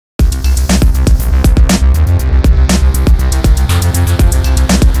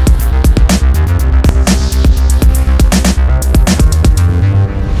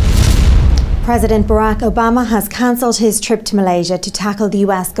President Barack Obama has cancelled his trip to Malaysia to tackle the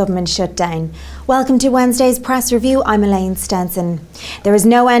US government shutdown. Welcome to Wednesday's press review. I'm Elaine Stenson. There is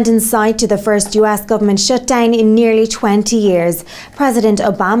no end in sight to the first US government shutdown in nearly 20 years. President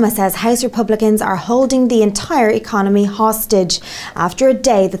Obama says House Republicans are holding the entire economy hostage after a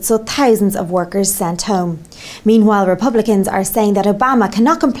day that saw thousands of workers sent home. Meanwhile, Republicans are saying that Obama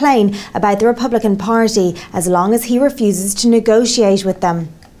cannot complain about the Republican Party as long as he refuses to negotiate with them.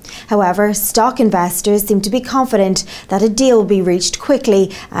 However, stock investors seem to be confident that a deal will be reached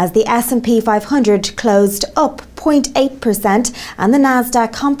quickly as the S&P 500 closed up 0.8% and the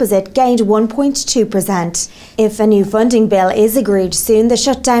Nasdaq Composite gained 1.2%. If a new funding bill is agreed soon, the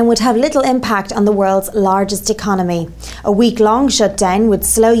shutdown would have little impact on the world's largest economy. A week-long shutdown would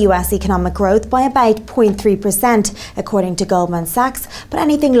slow US economic growth by about 0.3%, according to Goldman Sachs, but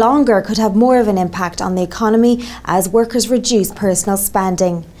anything longer could have more of an impact on the economy as workers reduce personal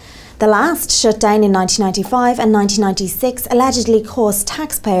spending. The last shutdown in 1995 and 1996 allegedly cost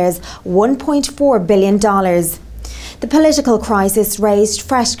taxpayers $1.4 billion. The political crisis raised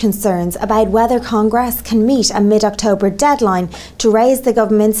fresh concerns about whether Congress can meet a mid-October deadline to raise the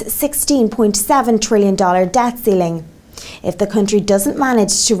government's $16.7 trillion debt ceiling. If the country doesn't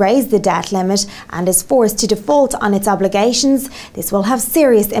manage to raise the debt limit and is forced to default on its obligations, this will have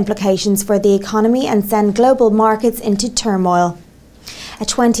serious implications for the economy and send global markets into turmoil. A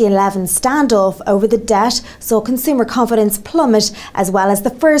 2011 standoff over the debt saw consumer confidence plummet, as well as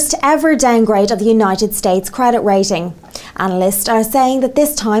the first ever downgrade of the United States credit rating. Analysts are saying that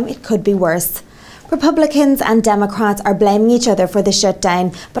this time it could be worse. Republicans and Democrats are blaming each other for the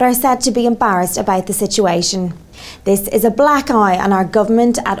shutdown, but are said to be embarrassed about the situation. This is a black eye on our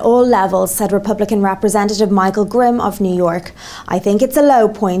government at all levels, said Republican Representative Michael Grimm of New York. I think it's a low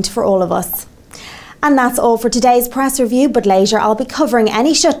point for all of us. And that's all for today's press review, but later I'll be covering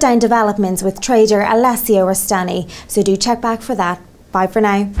any shutdown developments with trader Alessio Rastani, so do check back for that. Bye for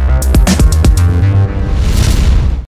now.